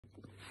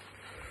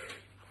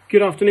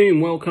Good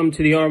afternoon, welcome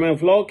to the RML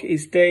vlog.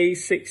 It's day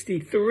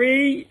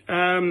 63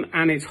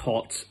 and it's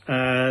hot.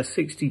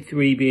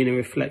 63 being a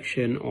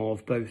reflection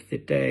of both the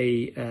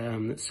day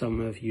that some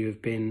of you have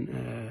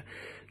been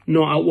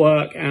not at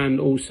work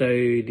and also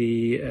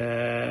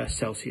the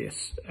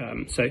Celsius.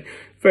 So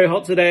very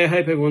hot today. I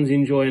hope everyone's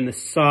enjoying the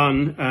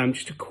sun.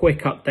 Just a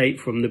quick update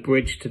from the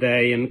bridge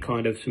today and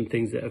kind of some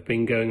things that have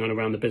been going on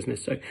around the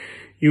business. So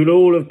you'll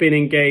all have been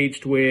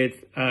engaged with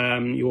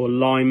your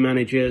line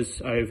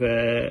managers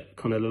over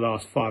kind of the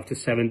last 5 to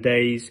 7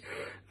 days.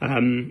 I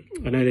know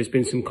there's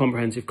been some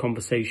comprehensive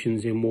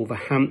conversations in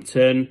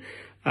Wolverhampton.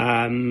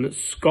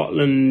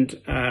 Scotland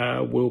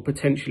will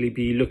potentially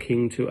be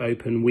looking to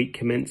open week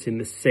commencing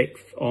the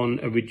 6th on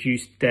a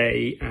reduced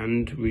day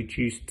and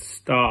reduced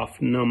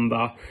staff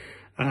number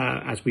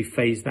as we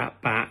phase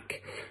that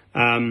back.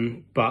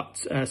 But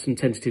some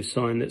tentative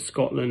sign that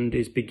Scotland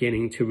is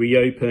beginning to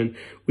reopen.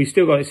 We've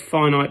still got this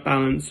finite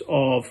balance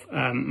of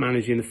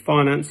managing the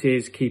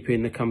finances,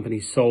 keeping the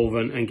company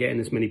solvent and getting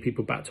as many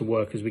people back to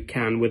work as we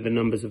can with the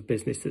numbers of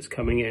business that's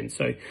coming in.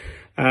 So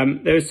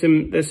there's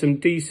some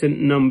decent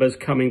numbers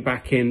coming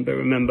back in, but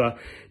remember,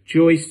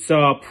 joists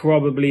are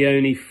probably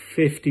only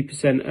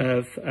 50%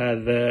 of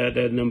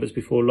the numbers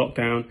before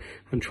lockdown,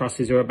 and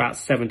trusses are about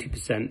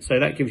 70%. So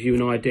that gives you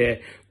an idea.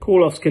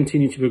 Call-offs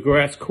continue to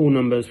progress, call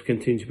numbers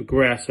continue to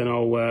progress, and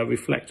I'll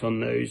reflect on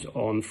those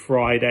on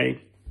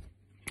Friday.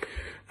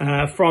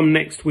 From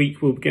next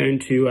week, we'll be going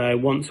to a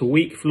once a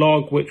week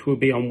vlog, which will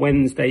be on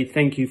Wednesday.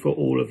 Thank you for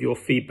all of your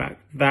feedback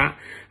for that.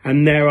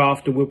 And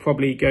thereafter, we'll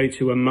probably go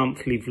to a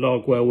monthly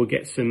vlog where we'll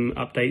get some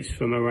updates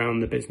from around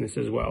the business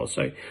as well.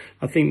 So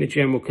I think the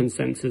general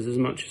consensus, as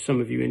much as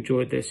some of you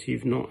enjoyed this, you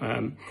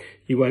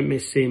won't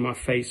miss seeing my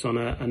face on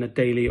a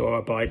daily or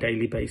a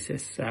bi-daily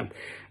basis. So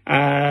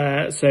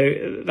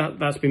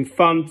that's been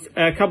fun.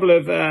 A couple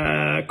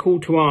of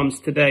call to arms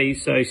today.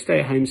 So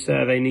stay-at-home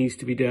survey needs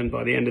to be done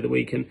by the end of the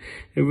week, and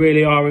they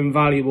really are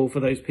invaluable for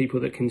those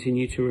people that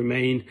continue to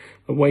remain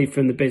away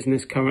from the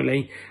business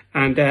currently.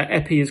 And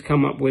Epi has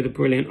come up with a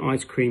brilliant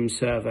ice cream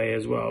survey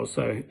as well.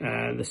 So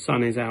the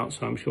sun is out,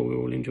 so I'm sure we're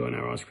all enjoying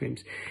our ice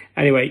creams.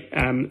 Anyway,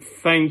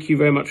 thank you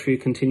very much for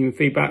your continuing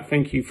feedback.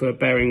 Thank you for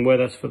bearing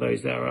with us for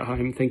those that are at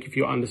home. Thank you for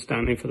your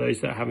understanding for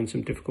those that are having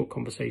some difficult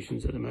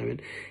conversations at the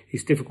moment.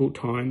 These difficult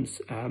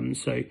times.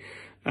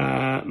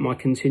 My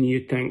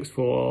continued thanks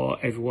for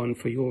everyone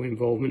for your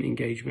involvement,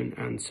 engagement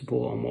and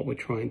support on what we're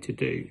trying to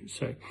do.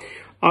 So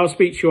I'll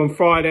speak to you on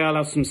Friday. I'll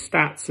have some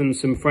stats and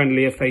some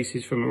friendlier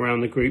faces from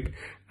around the group.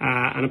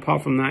 And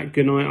apart from that,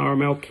 good night,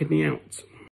 RML, kidney out.